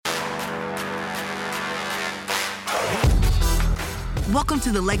Welcome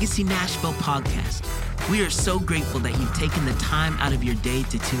to the Legacy Nashville podcast. We are so grateful that you've taken the time out of your day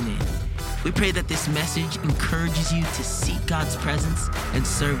to tune in. We pray that this message encourages you to seek God's presence and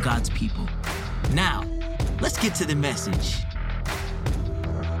serve God's people. Now, let's get to the message.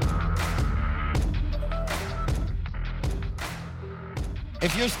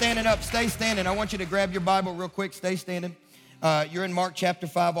 If you're standing up, stay standing. I want you to grab your Bible real quick. Stay standing. You're in Mark chapter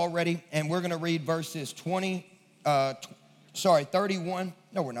 5 already, and we're going to read verses 31.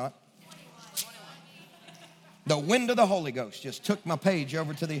 No, we're not. 21. The wind of the Holy Ghost just took my page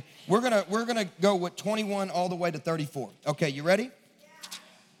over to the. We're gonna go with 21 all the way to 34. Okay, you ready?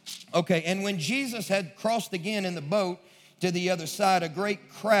 Okay, and when Jesus had crossed again in the boat to the other side, a great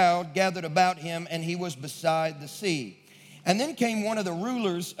crowd gathered about him, and he was beside the sea. And then came one of the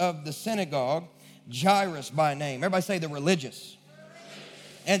rulers of the synagogue, Jairus by name. Everybody say the religious.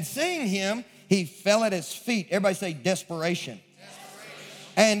 And seeing him, he fell at his feet. Everybody say desperation.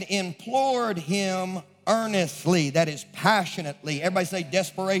 And implored him earnestly, that is passionately. Everybody say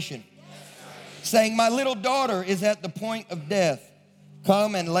desperation. Saying, my little daughter is at the point of death.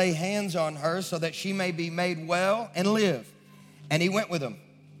 Come and lay hands on her so that she may be made well and live. And he went with them.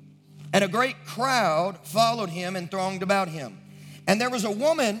 And a great crowd followed him and thronged about him. And there was a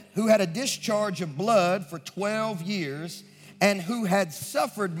woman who had a discharge of blood for 12 years and who had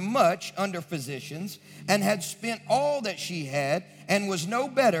suffered much under physicians and had spent all that she had and was no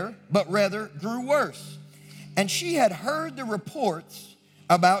better, but rather grew worse. And she had heard the reports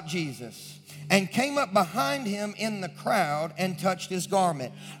about Jesus and came up behind him in the crowd and touched his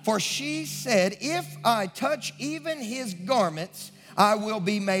garment. For she said, if I touch even his garments, I will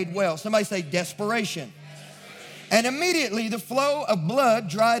be made well. Somebody say desperation. And immediately the flow of blood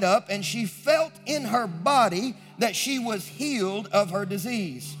dried up, and she felt in her body that she was healed of her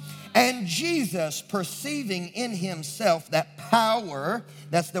disease. And Jesus, perceiving in himself that power,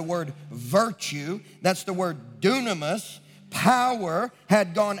 that's the word virtue, that's the word dunamis, power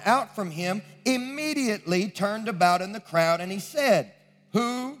had gone out from him, immediately turned about in the crowd, and he said,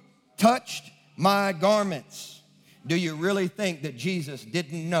 who touched my garments? Do you really think that Jesus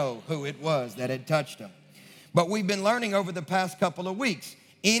didn't know who it was that had touched him? But we've been learning over the past couple of weeks,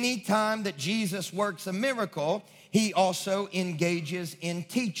 anytime that Jesus works a miracle, he also engages in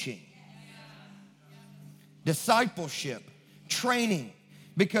teaching, discipleship, training,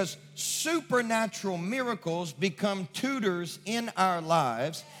 because supernatural miracles become tutors in our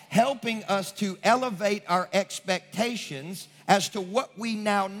lives, helping us to elevate our expectations as to what we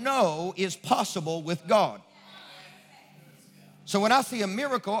now know is possible with God. So when I see a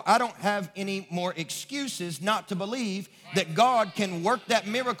miracle, I don't have any more excuses not to believe that God can work that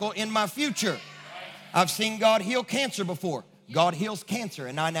miracle in my future. I've seen God heal cancer before. God heals cancer,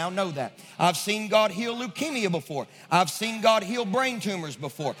 and I now know that. I've seen God heal leukemia before. I've seen God heal brain tumors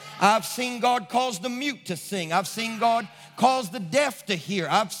before. I've seen God cause the mute to sing. I've seen God cause the deaf to hear.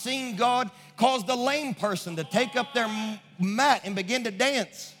 I've seen God cause the lame person to take up their mat and begin to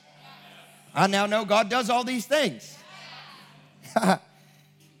dance. I now know God does all these things.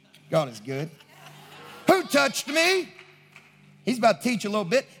 God is good. Who touched me? He's about to teach a little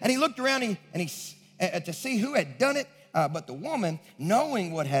bit. And he looked around and he to see who had done it. But the woman,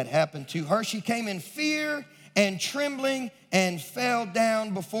 knowing what had happened to her, she came in fear and trembling and fell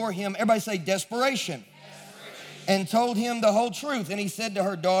down before him. Everybody say desperation. And told him the whole truth. And he said to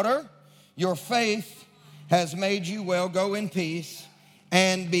her, daughter, your faith has made you well. Go in peace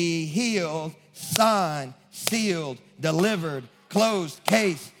and be healed, signed, sealed, delivered, closed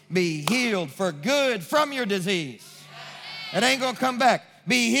case, be healed for good from your disease. It ain't gonna come back.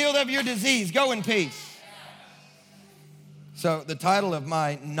 Be healed of your disease. Go in peace. So the title of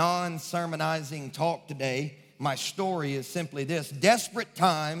my non-sermonizing talk today, my story is simply this: desperate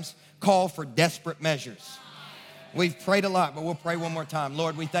times call for desperate measures. We've prayed a lot, but we'll pray one more time.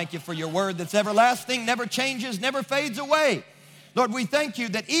 Lord, we thank you for your word that's everlasting, never changes, never fades away. Lord, we thank you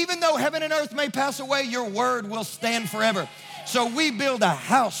that even though heaven and earth may pass away, your word will stand forever. So we build a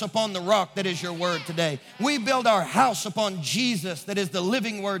house upon the rock that is your word today. We build our house upon Jesus that is the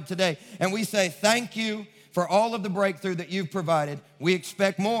living word today. And we say thank you for all of the breakthrough that you've provided. We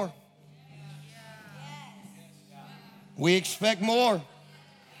expect more. We expect more.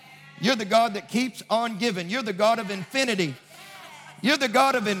 You're the God that keeps on giving. You're the God of infinity. You're the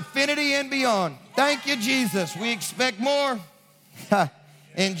God of infinity and beyond. Thank you, Jesus. We expect more.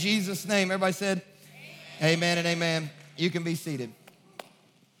 In Jesus' name. Everybody said amen and amen. You can be seated.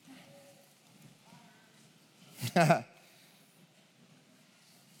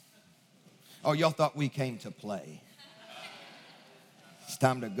 Oh, y'all thought we came to play. It's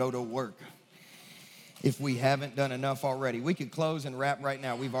time to go to work. if we haven't done enough already. We could close and wrap right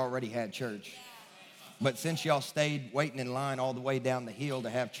now. We've already had church. But since y'all stayed waiting in line all the way down the hill to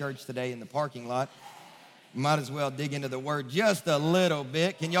have church today in the parking lot, might as well dig into the word just a little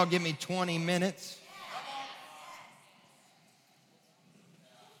bit. Can y'all give me 20 minutes?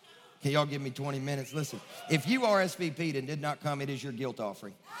 Can y'all give me 20 minutes? Listen, if you RSVP'd and did not come, it is your guilt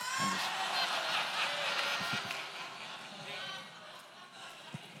offering.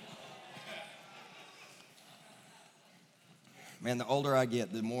 Man, the older I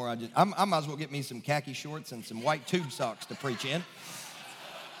get, the more I might as well get me some khaki shorts and some white tube socks to preach in.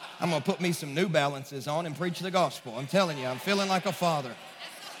 I'm going to put me some New Balances on and preach the gospel. I'm telling you, I'm feeling like a father.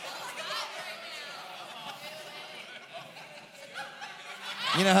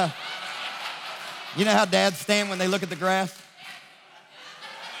 You know how dads stand when they look at the grass?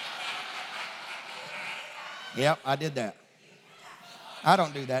 Yep, I did that. I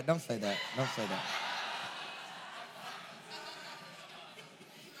don't do that. Don't say that. Don't say that.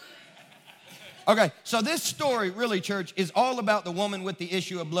 Okay, so this story, really, church, is all about the woman with the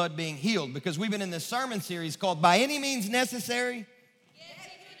issue of blood being healed, because we've been in this sermon series called By Any Means Necessary,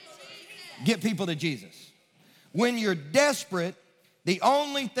 Get People to Jesus. When you're desperate, the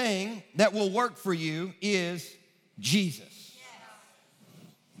only thing that will work for you is Jesus.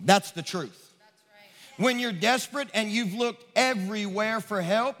 That's the truth. When you're desperate and you've looked everywhere for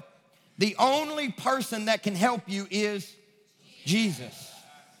help, the only person that can help you is Jesus.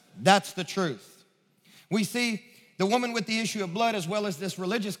 That's the truth. We see the woman with the issue of blood as well as this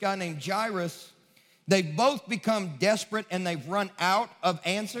religious guy named Jairus. They've both become desperate and they've run out of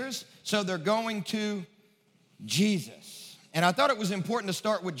answers, so they're going to Jesus. And I thought it was important to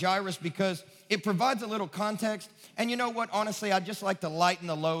start with Jairus because it provides a little context. And you know what? Honestly, I'd just like to lighten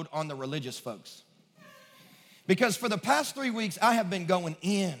the load on the religious folks. Because for the past 3 weeks, I have been going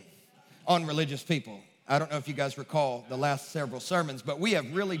in on religious people. I don't know if you guys recall the last several sermons, but we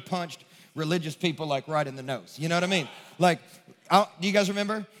have really punched religious people like right in the nose. You know what I mean? Like, do you guys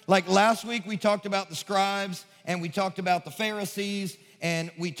remember? Like last week we talked about the scribes and we talked about the Pharisees and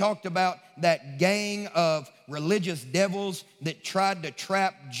we talked about that gang of religious devils that tried to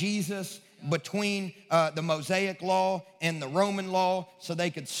trap Jesus between the Mosaic law and the Roman law so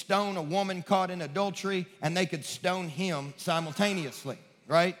they could stone a woman caught in adultery and they could stone him simultaneously,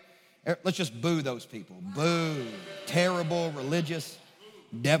 right? Let's just boo those people. Boo. Terrible religious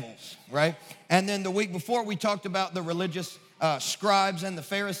devils, right? And then the week before, we talked about the religious scribes and the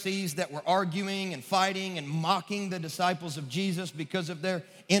Pharisees that were arguing and fighting and mocking the disciples of Jesus because of their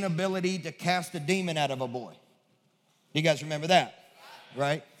inability to cast a demon out of a boy. You guys remember that,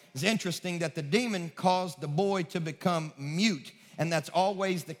 right? It's interesting that the demon caused the boy to become mute, and that's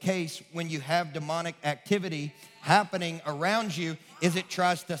always the case when you have demonic activity happening around you, is it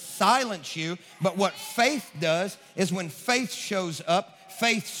tries to silence you. But what faith does is when faith shows up,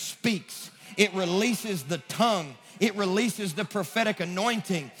 faith speaks. It releases the tongue. It releases the prophetic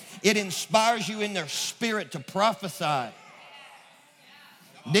anointing. It inspires you in their spirit to prophesy.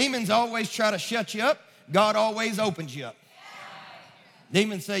 Demons always try to shut you up. God always opens you up.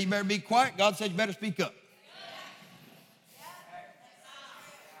 Demons say you better be quiet. God says you better speak up.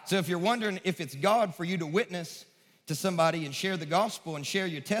 So if you're wondering if it's God for you to witness to somebody and share the gospel and share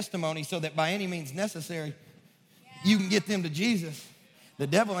your testimony so that by any means necessary you can get them to Jesus, the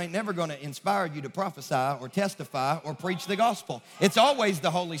devil ain't never going to inspire you to prophesy or testify or preach the gospel. It's always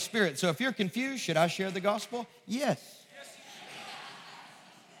the Holy Spirit. So if you're confused, should I share the gospel? Yes.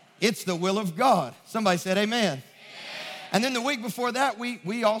 It's the will of God. Somebody said amen. And then the week before that, we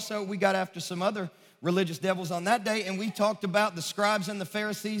got after some other religious devils on that day, and we talked about the scribes and the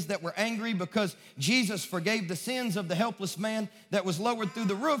Pharisees that were angry because Jesus forgave the sins of the helpless man that was lowered through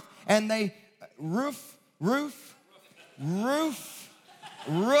the roof, and they, roof.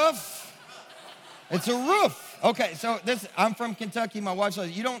 It's a roof. Okay, so I'm from Kentucky. My wife says,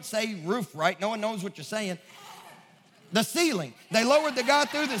 you don't say roof right. No one knows what you're saying. The ceiling. They lowered the guy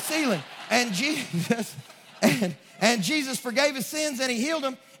through the ceiling, and Jesus forgave his sins and he healed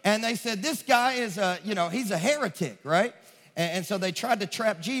him. And they said, this guy is he's a heretic, right? And so they tried to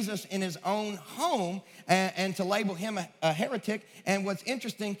trap Jesus in his own home and to label him a heretic. And what's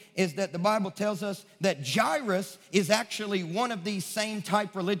interesting is that the Bible tells us that Jairus is actually one of these same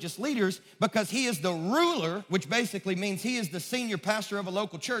type religious leaders because he is the ruler, which basically means he is the senior pastor of a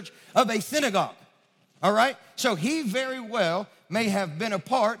local church of a synagogue, all right? So he very well may have been a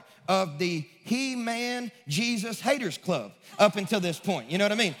part of the He-Man Jesus Haters Club up until this point. You know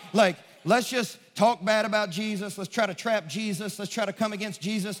what I mean? Like, let's just talk bad about Jesus. Let's try to trap Jesus. Let's try to come against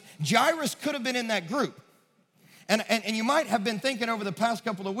Jesus. Jairus could have been in that group. And you might have been thinking over the past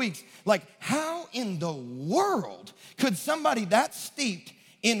couple of weeks, like, how in the world could somebody that steeped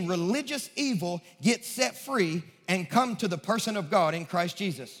in religious evil get set free and come to the person of God in Christ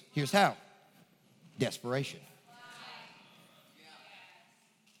Jesus? Here's how. Desperation.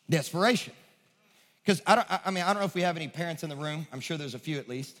 Desperation. Because I don't know if we have any parents in the room. I'm sure there's a few at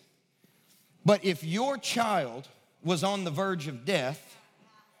least. But if your child was on the verge of death,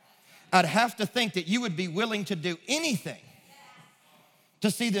 I'd have to think that you would be willing to do anything to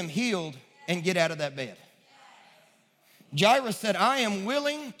see them healed and get out of that bed. Jairus said, I am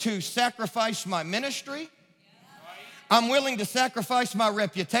willing to sacrifice my ministry. I'm willing to sacrifice my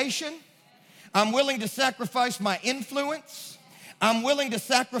reputation. I'm willing to sacrifice my influence. I'm willing to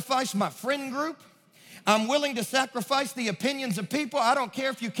sacrifice my friend group. I'm willing to sacrifice the opinions of people. I don't care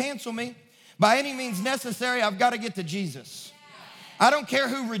if you cancel me. By any means necessary, I've got to get to Jesus. I don't care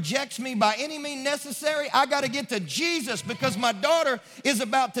who rejects me. By any means necessary, I got to get to Jesus because my daughter is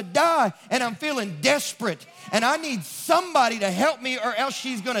about to die and I'm feeling desperate and I need somebody to help me or else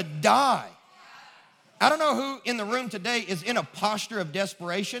she's going to die. I don't know who in the room today is in a posture of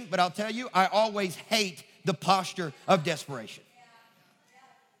desperation, but I'll tell you, I always hate the posture of desperation.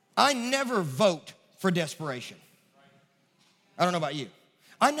 I never vote for desperation. I don't know about you.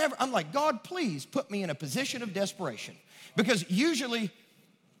 I'm like, God, please put me in a position of desperation. Because usually,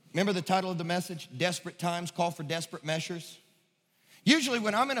 remember the title of the message, Desperate Times Call for Desperate Measures? Usually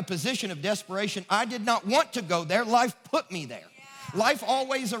when I'm in a position of desperation, I did not want to go there. Life put me there. Life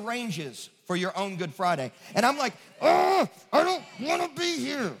always arranges for your own Good Friday. And I'm like, I don't want to be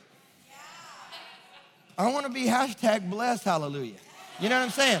here. I want to be #blessed, hallelujah. You know what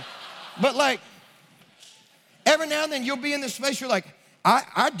I'm saying? But like, every now and then you'll be in this space, you're like,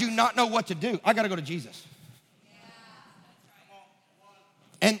 I do not know what to do. I got to go to Jesus.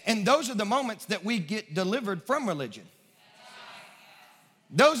 And those are the moments that we get delivered from religion.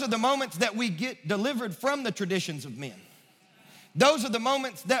 Those are the moments that we get delivered from the traditions of men. Those are the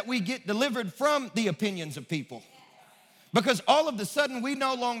moments that we get delivered from the opinions of people. Because all of a sudden we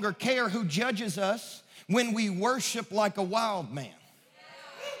no longer care who judges us when we worship like a wild man.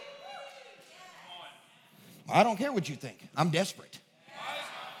 I don't care what you think. I'm desperate.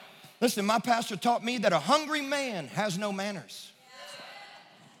 Listen, my pastor taught me that a hungry man has no manners.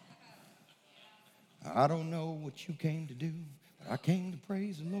 I don't know what you came to do, but I came to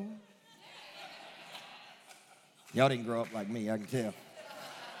praise the Lord. Y'all didn't grow up like me, I can tell.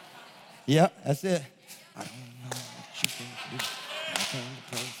 Yeah, that's it. I don't know what you came to do, but I came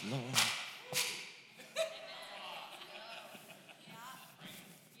to praise the Lord.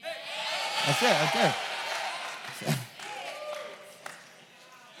 That's it, right there.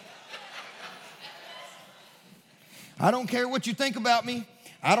 I don't care what you think about me.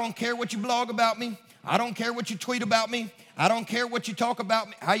 I don't care what you blog about me. I don't care what you tweet about me. I don't care what you talk about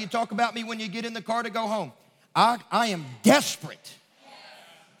me, how you talk about me when you get in the car to go home. I am desperate.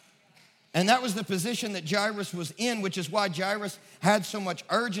 And that was the position that Jairus was in, which is why Jairus had so much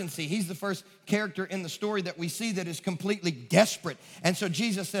urgency. He's the first character in the story that we see that is completely desperate. And so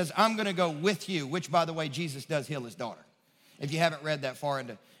Jesus says, I'm going to go with you, which, by the way, Jesus does heal his daughter. If you haven't read that far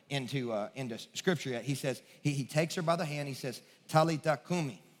into Scripture yet, he says, he takes her by the hand, he says, Talitha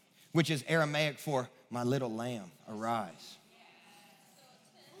kumi, which is Aramaic for my little lamb, arise.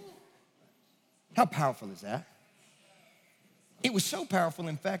 How powerful is that? It was so powerful,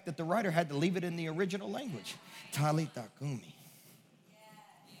 in fact, that the writer had to leave it in the original language. Talitha kumi.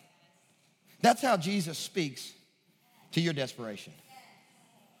 That's how Jesus speaks to your desperation.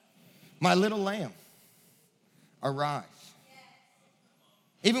 My little lamb, arise.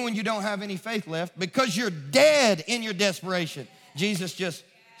 Even when you don't have any faith left, because you're dead in your desperation, Jesus just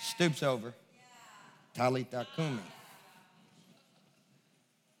stoops over. Talitha kumi.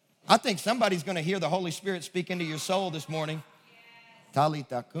 I think somebody's going to hear the Holy Spirit speak into your soul this morning.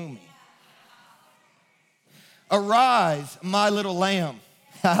 Talitha kumi. Arise, my little lamb.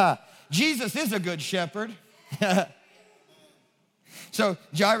 Jesus is a good shepherd. So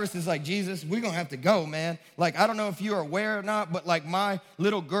Jairus is like, Jesus, we're going to have to go, man. Like, I don't know if you're aware or not, but like my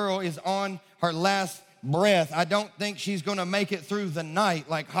little girl is on her last breath. I don't think she's going to make it through the night.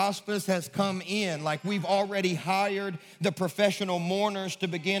 Like, hospice has come in. Like, we've already hired the professional mourners to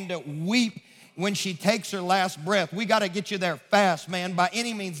begin to weep when she takes her last breath. We got to get you there fast, man. By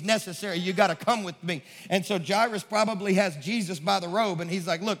any means necessary, you got to come with me. And so Jairus probably has Jesus by the robe, and he's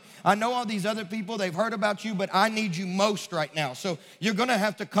like, look, I know all these other people, they've heard about you, but I need you most right now. So you're going to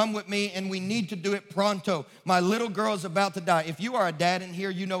have to come with me, and we need to do it pronto. My little girl's about to die. If you are a dad in here,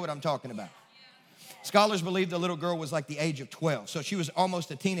 you know what I'm talking about. Scholars believe the little girl was like the age of 12, so she was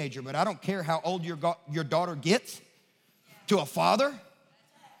almost a teenager. But I don't care how old your daughter gets to a father,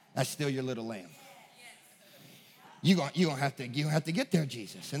 that's still your little lamb. You're gonna have to get there,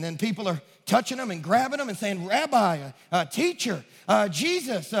 Jesus. And then people are touching them and grabbing them and saying, Rabbi, teacher,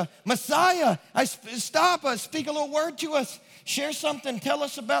 Jesus, Messiah, stop us, speak a little word to us, share something, tell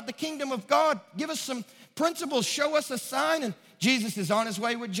us about the kingdom of God, give us some principles, show us a sign. And Jesus is on his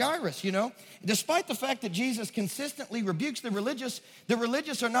way with Jairus, you know. Despite the fact that Jesus consistently rebukes the religious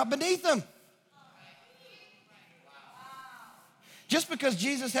are not beneath him. Just because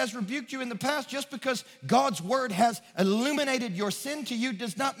Jesus has rebuked you in the past, just because God's word has illuminated your sin to you,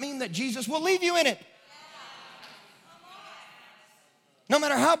 does not mean that Jesus will leave you in it. No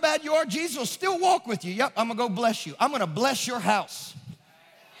matter how bad you are, Jesus will still walk with you. Yep, I'm gonna go bless you. I'm gonna bless your house.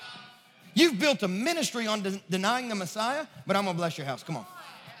 You've built a ministry on denying the Messiah, but I'm gonna bless your house. Come on.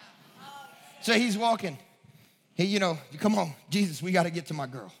 So he's walking. Come on, Jesus, we gotta get to my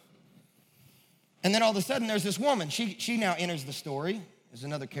girl. And then all of a sudden, there's this woman. She now enters the story. There's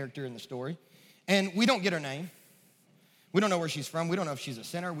another character in the story. And we don't get her name. We don't know where she's from. We don't know if she's a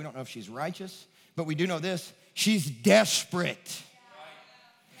sinner. We don't know if she's righteous. But we do know this. She's desperate.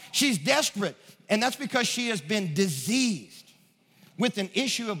 She's desperate. And that's because she has been diseased with an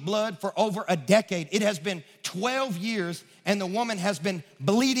issue of blood for over a decade. It has been 12 years, and the woman has been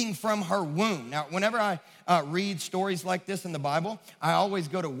bleeding from her womb. Now, whenever I read stories like this in the Bible, I always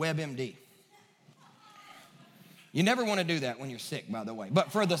go to WebMD. You never want to do that when you're sick, by the way.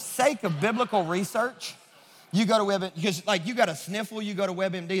 But for the sake of biblical research, you go to WebMD, because like you got a sniffle, you go to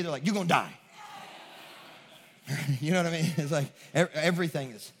WebMD, they're like, you're going to die. You know what I mean? It's like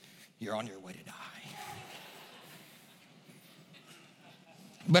everything is, you're on your way to die.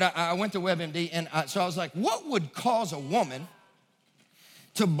 But I went to WebMD, and so I was like, what would cause a woman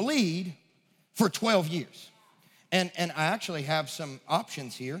to bleed for 12 years? And I actually have some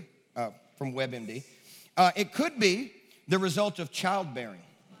options here from WebMD. It could be the result of childbearing.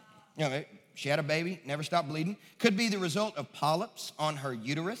 You know, she had a baby, never stopped bleeding. Could be the result of polyps on her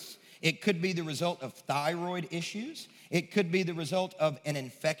uterus. It could be the result of thyroid issues. It could be the result of an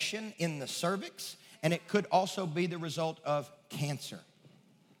infection in the cervix. And it could also be the result of cancer.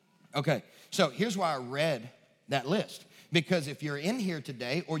 Okay, so here's why I read that list. Because if you're in here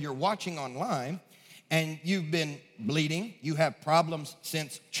today or you're watching online, and you've been bleeding, you have problems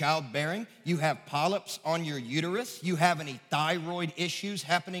since childbearing, you have polyps on your uterus, you have any thyroid issues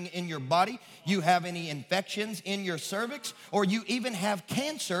happening in your body, you have any infections in your cervix, or you even have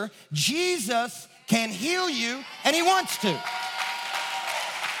cancer, Jesus can heal you, and he wants to.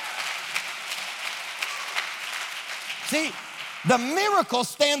 See, the miracle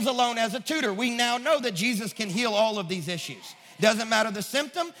stands alone as a tutor. We now know that Jesus can heal all of these issues. Doesn't matter the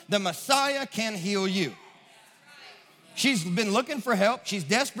symptom, the Messiah can heal you. She's been looking for help. She's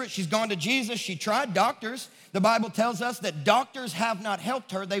desperate. She's gone to Jesus. She tried doctors. The Bible tells us that doctors have not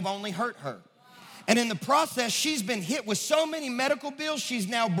helped her. They've only hurt her. And in the process, she's been hit with so many medical bills, she's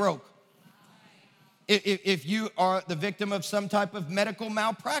now broke. If you are the victim of some type of medical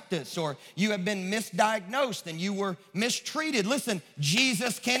malpractice, or you have been misdiagnosed and you were mistreated, listen,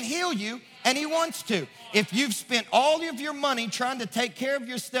 Jesus can heal you, and he wants to. If you've spent all of your money trying to take care of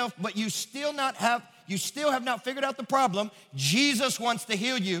yourself, but you still have not figured out the problem, Jesus wants to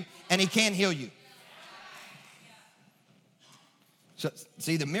heal you, and he can heal you. So,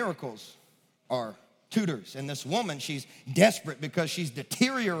 see, the miracles are tutors. And this woman, she's desperate because she's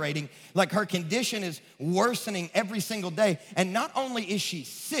deteriorating. Like her condition is worsening every single day. And not only is she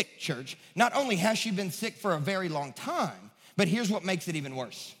sick, church, not only has she been sick for a very long time, but here's what makes it even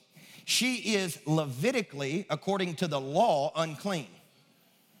worse. She is Levitically, according to the law, unclean.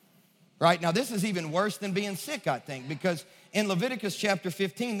 Right? Now, this is even worse than being sick, I think, because in Leviticus chapter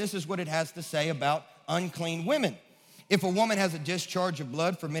 15, this is what it has to say about unclean women. If a woman has a discharge of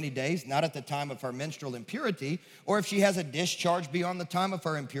blood for many days, not at the time of her menstrual impurity, or if she has a discharge beyond the time of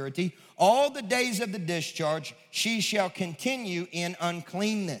her impurity, all the days of the discharge she shall continue in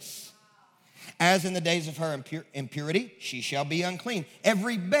uncleanness. As in the days of her impurity, she shall be unclean.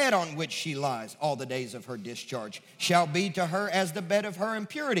 Every bed on which she lies all the days of her discharge shall be to her as the bed of her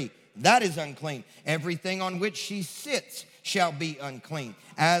impurity. That is unclean. Everything on which she sits shall be unclean,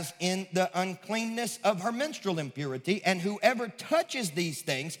 as in the uncleanness of her menstrual impurity, and whoever touches these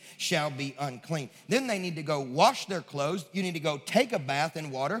things shall be unclean. Then they need to go wash their clothes. You need to go take a bath in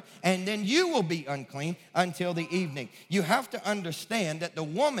water, and then you will be unclean until the evening. You have to understand that the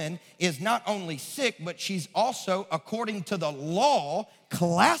woman is not only sick, but she's also, according to the law,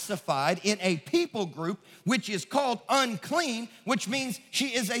 classified in a people group which is called unclean, which means she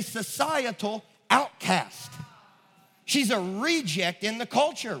is a societal outcast. She's a reject in the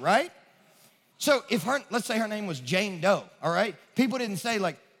culture, right? So if let's say her name was Jane Doe, all right? People didn't say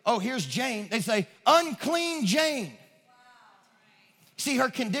like, oh, here's Jane. They say, unclean Jane. See, her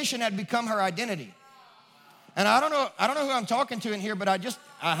condition had become her identity. And I don't know who I'm talking to in here, but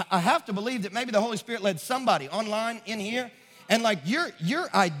I have to believe that maybe the Holy Spirit led somebody online in here. And like your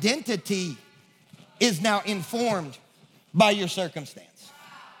identity is now informed by your circumstance.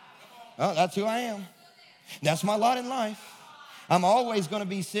 Oh, that's who I am. That's my lot in life. I'm always going to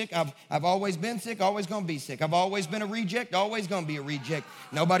be sick. I've always been sick, always going to be sick. I've always been a reject, always going to be a reject.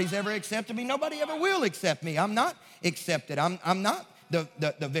 Nobody's ever accepted me. Nobody ever will accept me. I'm not accepted. I'm not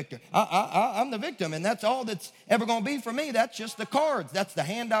the victor. I'm the victim, and that's all that's ever going to be for me. That's just the cards. That's the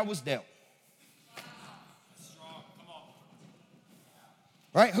hand I was dealt.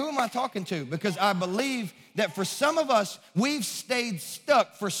 Right? Who am I talking to? Because I believe that for some of us, we've stayed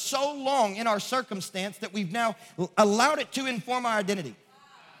stuck for so long in our circumstance that we've now allowed it to inform our identity.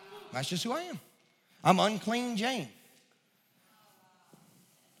 That's just who I am. I'm unclean Jane.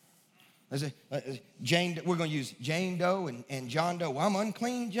 Jane, we're going to use Jane Doe and John Doe. Well, I'm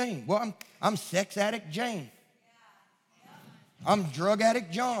unclean Jane. Well, I'm sex addict Jane. I'm drug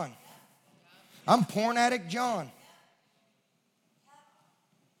addict John. I'm porn addict John.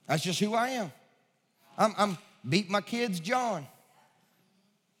 That's just who I am. I'm beat my kids John.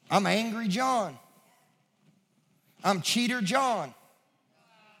 I'm angry John. I'm cheater John.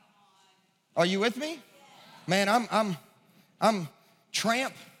 Are you with me? Man, I'm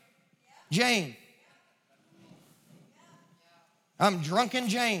tramp Jane. I'm drunken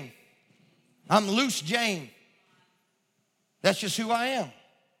Jane. I'm loose Jane. That's just who I am.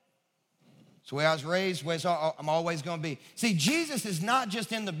 It's the way I was raised, the way I'm always going to be. See, Jesus is not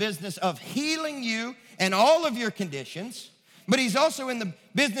just in the business of healing you and all of your conditions, but he's also in the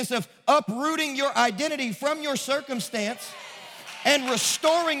business of uprooting your identity from your circumstance and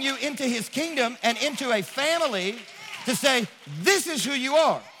restoring you into his kingdom and into a family to say, this is who you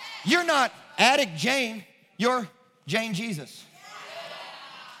are. You're not addict Jane, you're Jane Jesus.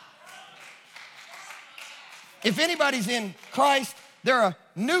 If anybody's in Christ, they're a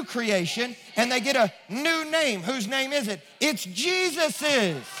new creation and they get a new name. Whose name is it? It's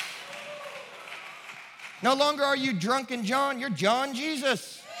Jesus's. No longer are you drunken John, you're John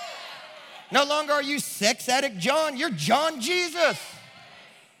Jesus. No longer are you sex addict John, you're John Jesus.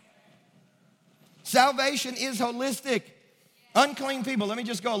 Salvation is holistic. Unclean people, let me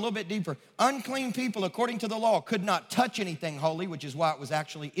just go a little bit deeper. Unclean people, according to the law, could not touch anything holy, which is why it was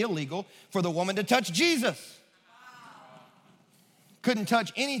actually illegal for the woman to touch Jesus. Couldn't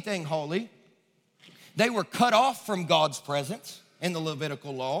touch anything holy. They were cut off from God's presence in the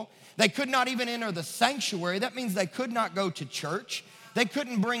Levitical law. They could not even enter the sanctuary. That means they could not go to church. They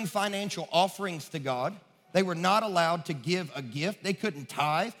couldn't bring financial offerings to God. They were not allowed to give a gift. They couldn't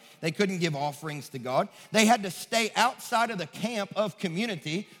tithe. They couldn't give offerings to God. They had to stay outside of the camp of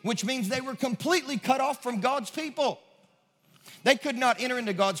community, which means they were completely cut off from God's people. They could not enter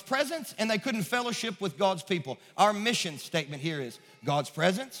into God's presence, and they couldn't fellowship with God's people. Our mission statement here is God's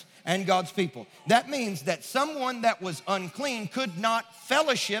presence and God's people. That means that someone that was unclean could not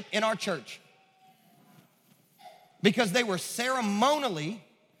fellowship in our church because they were ceremonially,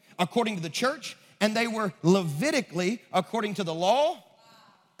 according to the church, and they were Levitically, according to the law,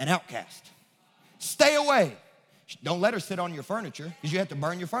 an outcast. Stay away. Don't let her sit on your furniture because you have to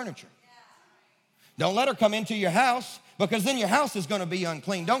burn your furniture. Don't let her come into your house because then your house is going to be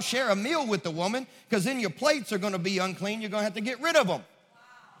unclean. Don't share a meal with the woman because then your plates are going to be unclean. You're going to have to get rid of them.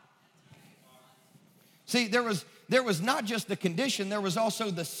 See, there was not just the condition, there was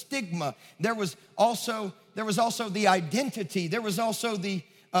also the stigma. There was also the identity. There was also the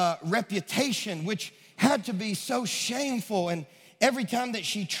reputation, which had to be so shameful. And every time that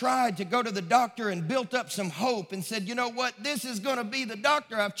she tried to go to the doctor and built up some hope and said, you know what, this is going to be the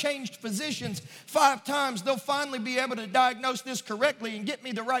doctor. I've changed physicians 5 times. They'll finally be able to diagnose this correctly and get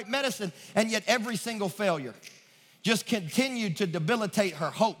me the right medicine. And yet every single failure just continued to debilitate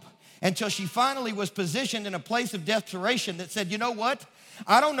her hope until she finally was positioned in a place of desperation that said, you know what?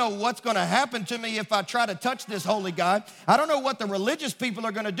 I don't know what's going to happen to me if I try to touch this holy God. I don't know what the religious people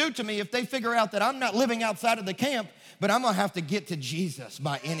are going to do to me if they figure out that I'm not living outside of the camp, but I'm going to have to get to Jesus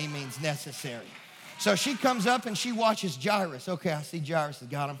by any means necessary. So she comes up and she watches Jairus. Okay, I see Jairus has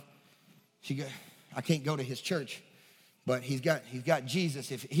got him. I can't go to his church, but he's got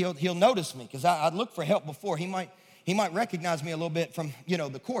Jesus. If he'll notice me because I looked for help before. He might recognize me a little bit from,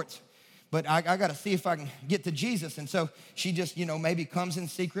 the courts. But I got to see if I can get to Jesus. And so she just, maybe comes in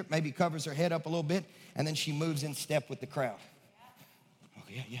secret, maybe covers her head up a little bit, and then she moves in step with the crowd.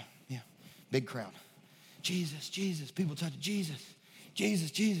 Okay, yeah. Big crowd. Jesus, Jesus. People touching Jesus,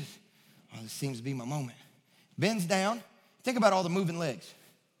 Jesus, Jesus. Oh, this seems to be my moment. Bends down. Think about all the moving legs.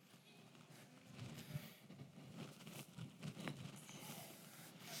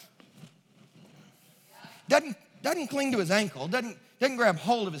 Doesn't cling to his ankle, doesn't grab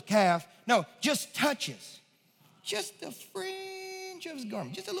hold of his calf. No, just touches. Just the fringe of his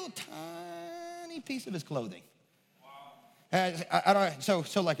garment, just a little tiny piece of his clothing. So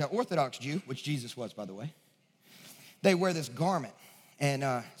like an Orthodox Jew, which Jesus was, by the way, they wear this garment, and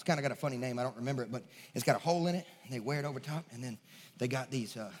it's kind of got a funny name. I don't remember it, but it's got a hole in it, and they wear it over top, and then they got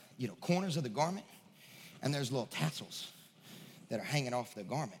these, corners of the garment, and there's little tassels that are hanging off the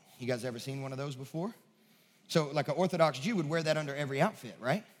garment. You guys ever seen one of those before? So like an Orthodox Jew would wear that under every outfit,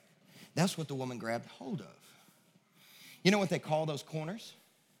 right? That's what the woman grabbed hold of. You know what they call those corners?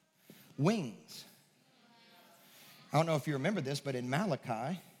 Wings. I don't know if you remember this, but in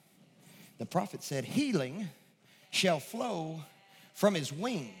Malachi, the prophet said, healing shall flow from his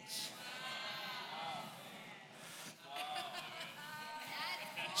wings.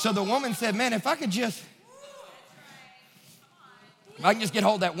 So the woman said, man, if I can just get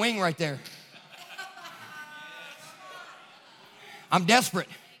hold of that wing right there. I'm desperate.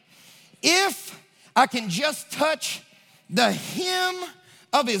 If I can just touch the hem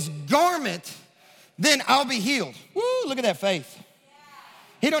of his garment, then I'll be healed. Woo, look at that faith.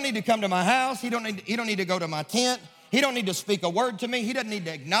 He don't need to come to my house. He don't need to go to my tent. He don't need to speak a word to me. He doesn't need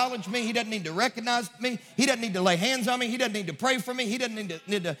to acknowledge me. He doesn't need to recognize me. He doesn't need to lay hands on me. He doesn't need to pray for me. He doesn't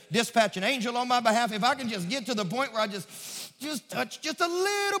need to dispatch an angel on my behalf. If I can just get to the point where I just touch just a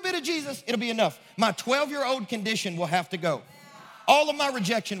little bit of Jesus, it'll be enough. My 12-year-old condition will have to go. All of my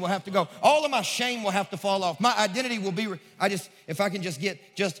rejection will have to go. All of my shame will have to fall off. My identity will be, if I can just get,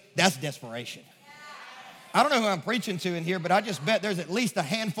 that's desperation. I don't know who I'm preaching to in here, but I just bet there's at least a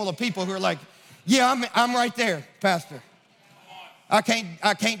handful of people who are like, yeah, I'm right there, Pastor. I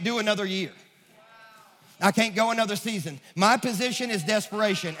can't do another year. I can't go another season. My position is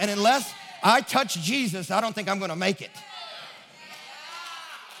desperation. And unless I touch Jesus, I don't think I'm going to make it.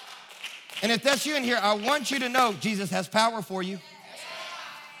 And if that's you in here, I want you to know Jesus has power for you.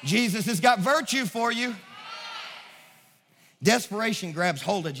 Jesus has got virtue for you. Desperation grabs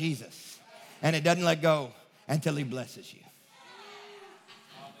hold of Jesus, and it doesn't let go until he blesses you.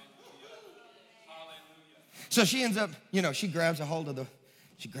 So she ends up, she grabs a hold of the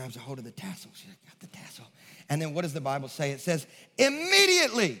tassel. She got the tassel. And then what does the Bible say? It says,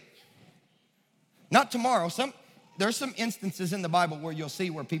 immediately. Not tomorrow. There's some instances in the Bible where you'll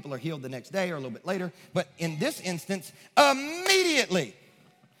see where people are healed the next day or a little bit later. But in this instance, immediately,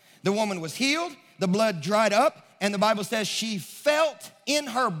 the woman was healed, the blood dried up, and the Bible says she felt in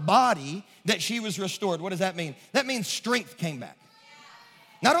her body that she was restored. What does that mean? That means strength came back.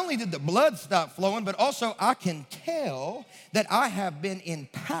 Not only did the blood stop flowing, but also I can tell that I have been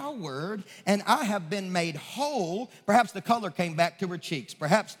empowered and I have been made whole. Perhaps the color came back to her cheeks.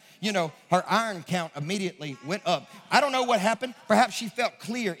 Perhaps, her iron count immediately went up. I don't know what happened. Perhaps she felt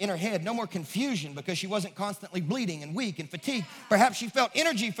clear in her head, no more confusion because she wasn't constantly bleeding and weak and fatigued. Perhaps she felt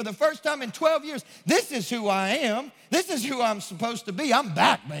energy for the first time in 12 years. This is who I am. This is who I'm supposed to be. I'm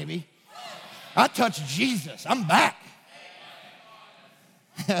back, baby. I touched Jesus. I'm back.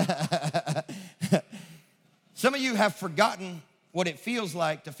 Some of you have forgotten what it feels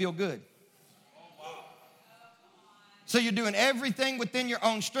like to feel good. So you're doing everything within your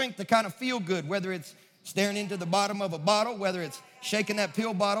own strength to kind of feel good, whether it's staring into the bottom of a bottle, whether it's shaking that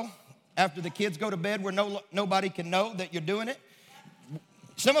pill bottle after the kids go to bed where nobody can know that you're doing it.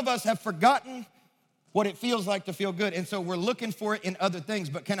 Some of us have forgotten what it feels like to feel good, and so we're looking for it in other things.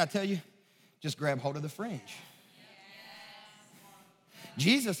 But can I tell you, just grab hold of the fringe.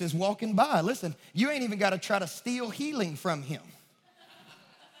 Jesus is walking by. Listen, you ain't even got to try to steal healing from him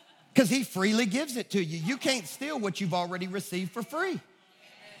because he freely gives it to you. You can't steal what you've already received for free.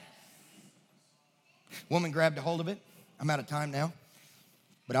 Woman grabbed a hold of it. I'm out of time now,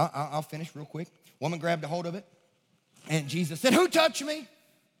 but I'll finish real quick. Woman grabbed a hold of it, and Jesus said, who touched me?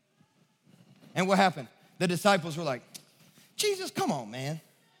 And what happened? The disciples were like, Jesus, come on, man.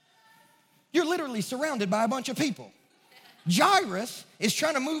 You're literally surrounded by a bunch of people. Jairus is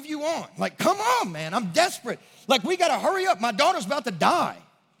trying to move you on. Like, come on, man, I'm desperate. Like, we got to hurry up. My daughter's about to die.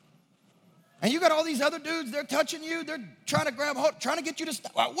 And you got all these other dudes, they're touching you. They're trying to grab hold, trying to get you to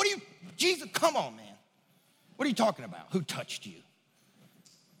stop. Jesus, come on, man. What are you talking about? Who touched you?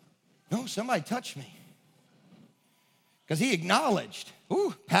 No, somebody touched me. Because he acknowledged,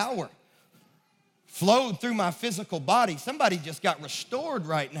 power flowed through my physical body. Somebody just got restored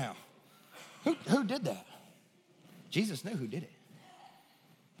right now. Who did that? Jesus knew who did it.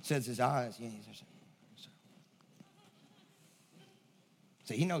 Says his eyes.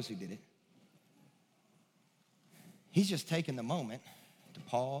 So he knows who did it. He's just taking the moment to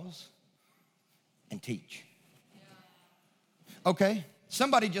pause and teach. Okay,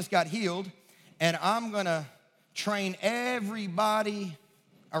 somebody just got healed, and I'm going to train everybody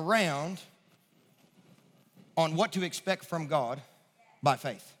around on what to expect from God by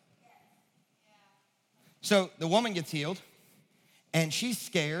faith. So the woman gets healed, and she's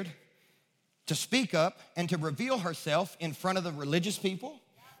scared to speak up and to reveal herself in front of the religious people,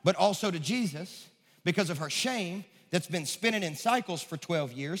 but also to Jesus because of her shame that's been spinning in cycles for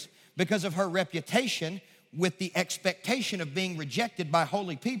 12 years, because of her reputation with the expectation of being rejected by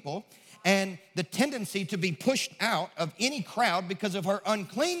holy people, and the tendency to be pushed out of any crowd because of her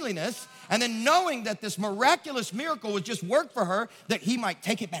uncleanliness, and then knowing that this miraculous miracle was just work for her, that he might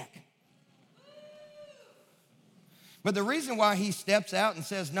take it back. But the reason why he steps out and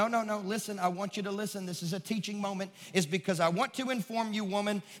says, no, listen, I want you to listen, this is a teaching moment, is because I want to inform you,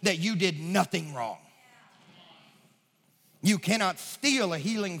 woman, that you did nothing wrong. You cannot steal a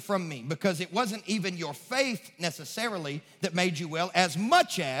healing from me, because it wasn't even your faith necessarily that made you well, as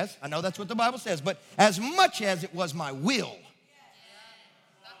much as, I know that's what the Bible says, but as much as it was my will.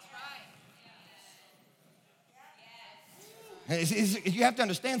 You have to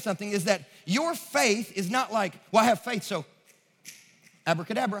understand something, is that your faith is not like, well, I have faith, so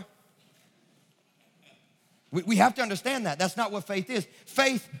abracadabra. We have to understand that. That's not what faith is.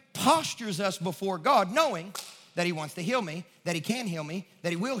 Faith postures us before God, knowing that he wants to heal me, that he can heal me,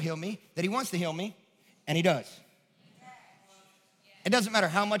 that he will heal me, that he wants to heal me, and he does. It doesn't matter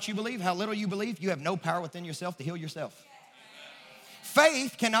how much you believe, how little you believe, you have no power within yourself to heal yourself.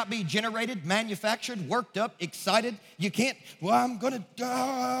 Faith cannot be generated, manufactured, worked up, excited. You can't, well, I'm gonna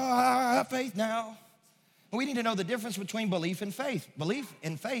have faith now. We need to know the difference between belief and faith. Belief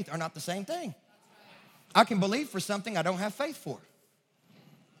and faith are not the same thing. I can believe for something I don't have faith for.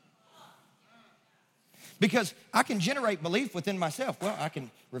 Because I can generate belief within myself. Well, I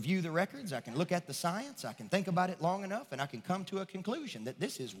can review the records, I can look at the science, I can think about it long enough, and I can come to a conclusion that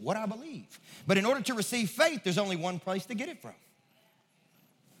this is what I believe. But in order to receive faith, there's only one place to get it from.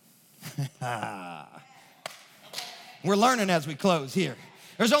 We're learning as we close here.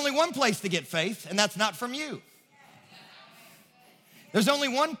 There's only one place to get faith, and that's not from you. There's only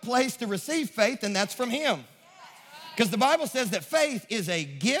one place to receive faith, and that's from him. Because the Bible says that faith is a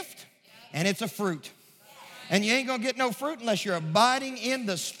gift and it's a fruit. And you ain't gonna get no fruit unless you're abiding in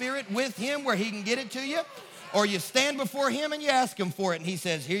the Spirit with him where he can get it to you, or you stand before him and you ask him for it and he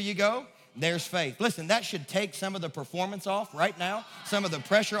says, here you go, there's faith. Listen, that should take some of the performance off right now, some of the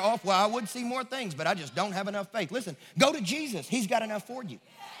pressure off. Well, I would see more things, but I just don't have enough faith. Listen, go to Jesus. He's got enough for you.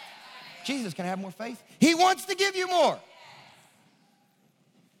 Jesus can have more faith. He wants to give you more.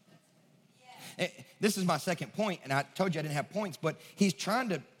 This is my second point, and I told you I didn't have points, but he's trying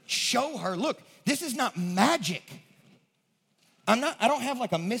to show her, look, this is not magic. I don't have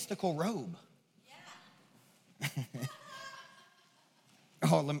like a mystical robe.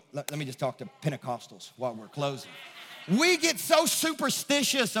 Oh, let me just talk to Pentecostals while we're closing. We get so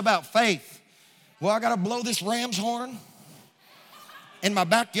superstitious about faith. Well, I got to blow this ram's horn in my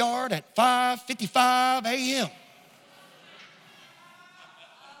backyard at 5:55 a.m.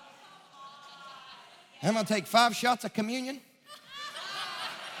 I'm going to take 5 shots of communion.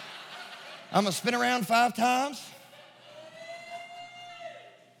 I'm going to spin around 5 times.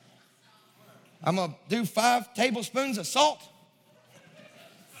 I'm going to do 5 tablespoons of salt.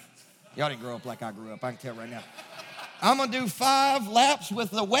 Y'all didn't grow up like I grew up, I can tell right now. I'm going to do 5 laps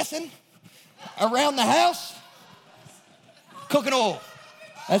with the Wesson around the house. Cooking oil.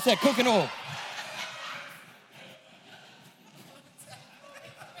 That's that, cooking oil.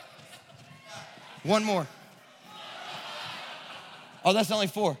 One more. Oh, that's only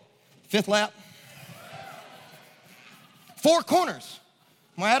 4. 5th lap. 4 corners.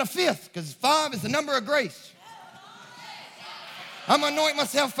 I'm gonna add a 5th because 5 is the number of grace. I'm gonna anoint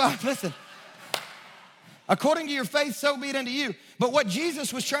myself 5. Listen, according to your faith, so be it unto you. But what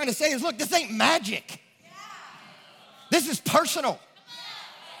Jesus was trying to say is, look, this ain't magic. This is personal.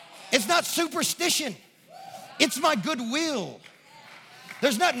 It's not superstition. It's my goodwill.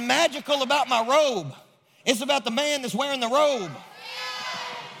 There's nothing magical about my robe. It's about the man that's wearing the robe.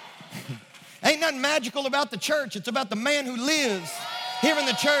 Ain't nothing magical about the church. It's about the man who lives here in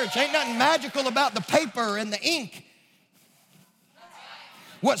the church. Ain't nothing magical about the paper and the ink.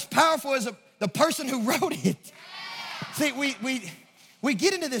 What's powerful is the person who wrote it. See, we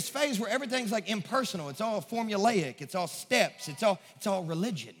get into this phase where everything's like impersonal. It's all formulaic. It's all steps. It's all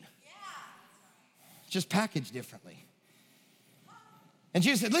religion. It's just packaged differently. And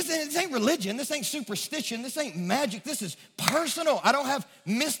Jesus said, listen, this ain't religion. This ain't superstition. This ain't magic. This is personal. I don't have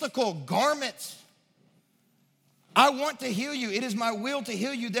mystical garments. I want to heal you. It is my will to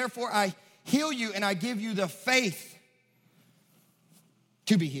heal you. Therefore, I heal you and I give you the faith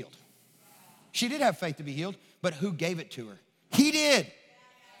to be healed. She did have faith to be healed, but who gave it to her? He did.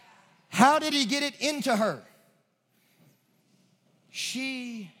 How did he get it into her?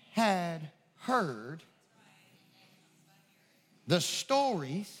 She had heard the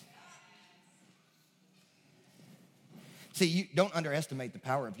stories. See, you don't underestimate the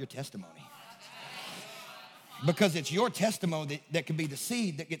power of your testimony. Because it's your testimony that can be the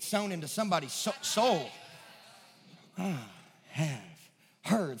seed that gets sown into somebody's soul. I have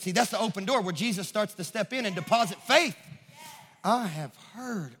heard. See, that's the open door where Jesus starts to step in and deposit faith. I have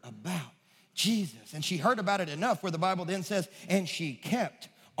heard about Jesus. And she heard about it enough where the Bible then says, and she kept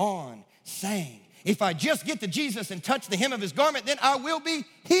on saying, if I just get to Jesus and touch the hem of his garment, then I will be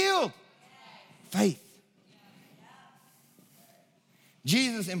healed. Faith.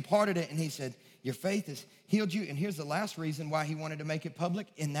 Jesus imparted it and he said, your faith has healed you. And here's the last reason why he wanted to make it public,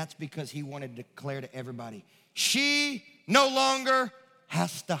 and that's because he wanted to declare to everybody, she no longer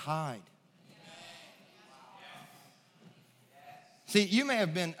has to hide. See, you may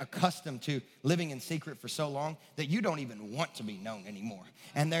have been accustomed to living in secret for so long that you don't even want to be known anymore.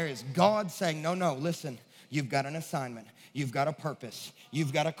 And there is God saying, no, listen, you've got an assignment. You've got a purpose.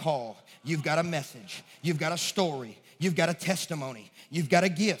 You've got a call. You've got a message. You've got a story. You've got a testimony. You've got a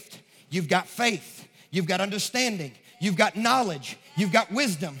gift. You've got faith. You've got understanding. You've got knowledge. You've got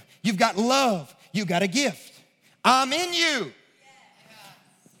wisdom. You've got love. You've got a gift. I'm in you.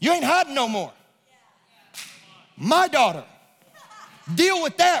 You ain't hiding no more. My daughter. Deal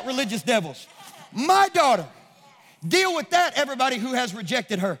with that, religious devils. My daughter. Deal with that, everybody who has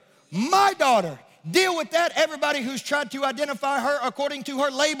rejected her. My daughter. Deal with that, everybody who's tried to identify her according to her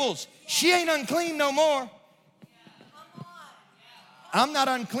labels. She ain't unclean no more. I'm not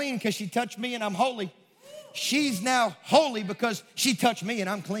unclean because she touched me and I'm holy. She's now holy because she touched me and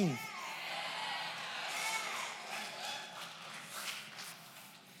I'm clean.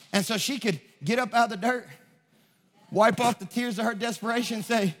 And so she could get up out of the dirt, wipe off the tears of her desperation and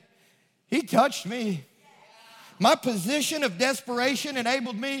say, he touched me. My position of desperation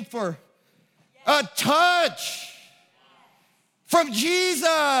enabled me for a touch from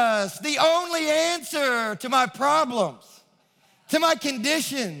Jesus, the only answer to my problems, to my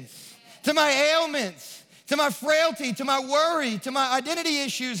conditions, to my ailments, to my frailty, to my worry, to my identity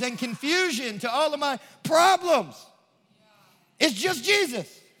issues and confusion, to all of my problems. It's just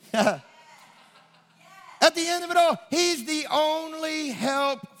Jesus. At the end of it all, he's the only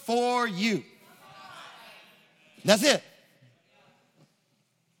help for you. That's it.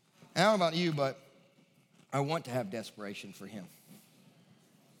 I don't know about you, but I want to have desperation for him.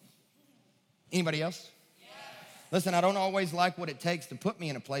 Anybody else? Yes. Listen, I don't always like what it takes to put me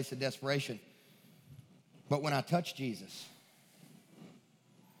in a place of desperation. But when I touch Jesus,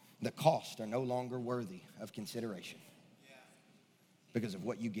 the costs are no longer worthy of consideration because of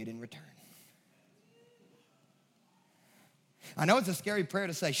what you get in return. I know it's a scary prayer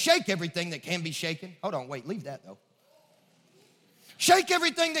to say, shake everything that can be shaken. Hold on, wait, leave that though. Shake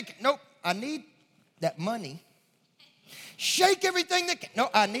everything that, nope, I need that money. Shake everything that, no,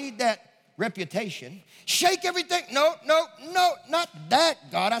 I need that reputation. Shake everything, no, not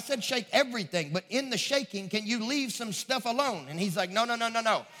that, God. I said shake everything, but in the shaking, can you leave some stuff alone? And he's like, no.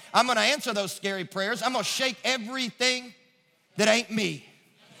 I'm gonna answer those scary prayers. I'm gonna shake everything that ain't me.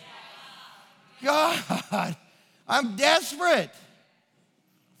 God, I'm desperate.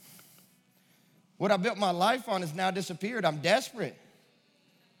 What I built my life on has now disappeared. I'm desperate.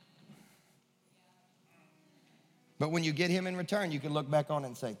 But when you get him in return, you can look back on it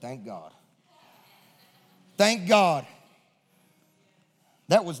and say, thank God. Thank God.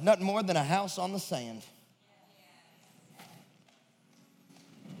 That was nothing more than a house on the sand.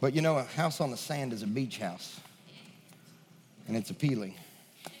 But you know, a house on the sand is a beach house. And it's appealing.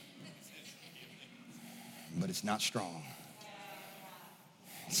 But it's not strong.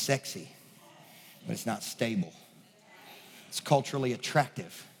 It's sexy, but it's not stable. It's culturally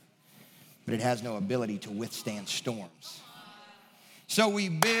attractive, but it has no ability to withstand storms. So we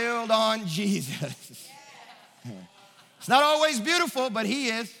build on Jesus. It's not always beautiful, but he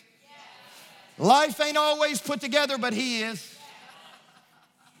is. Life ain't always put together, but he is.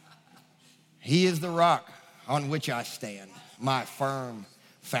 He is the rock on which I stand, my firm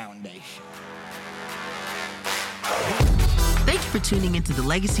foundation. Thank you for tuning into the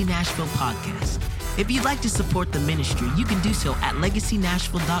Legacy Nashville podcast. If you'd like to support the ministry, you can do so at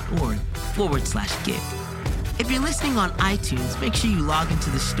legacynashville.org/give. If you're listening on iTunes, make sure you log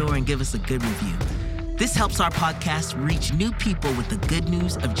into the store and give us a good review. This helps our podcast reach new people with the good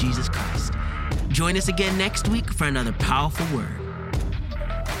news of Jesus Christ. Join us again next week for another powerful word.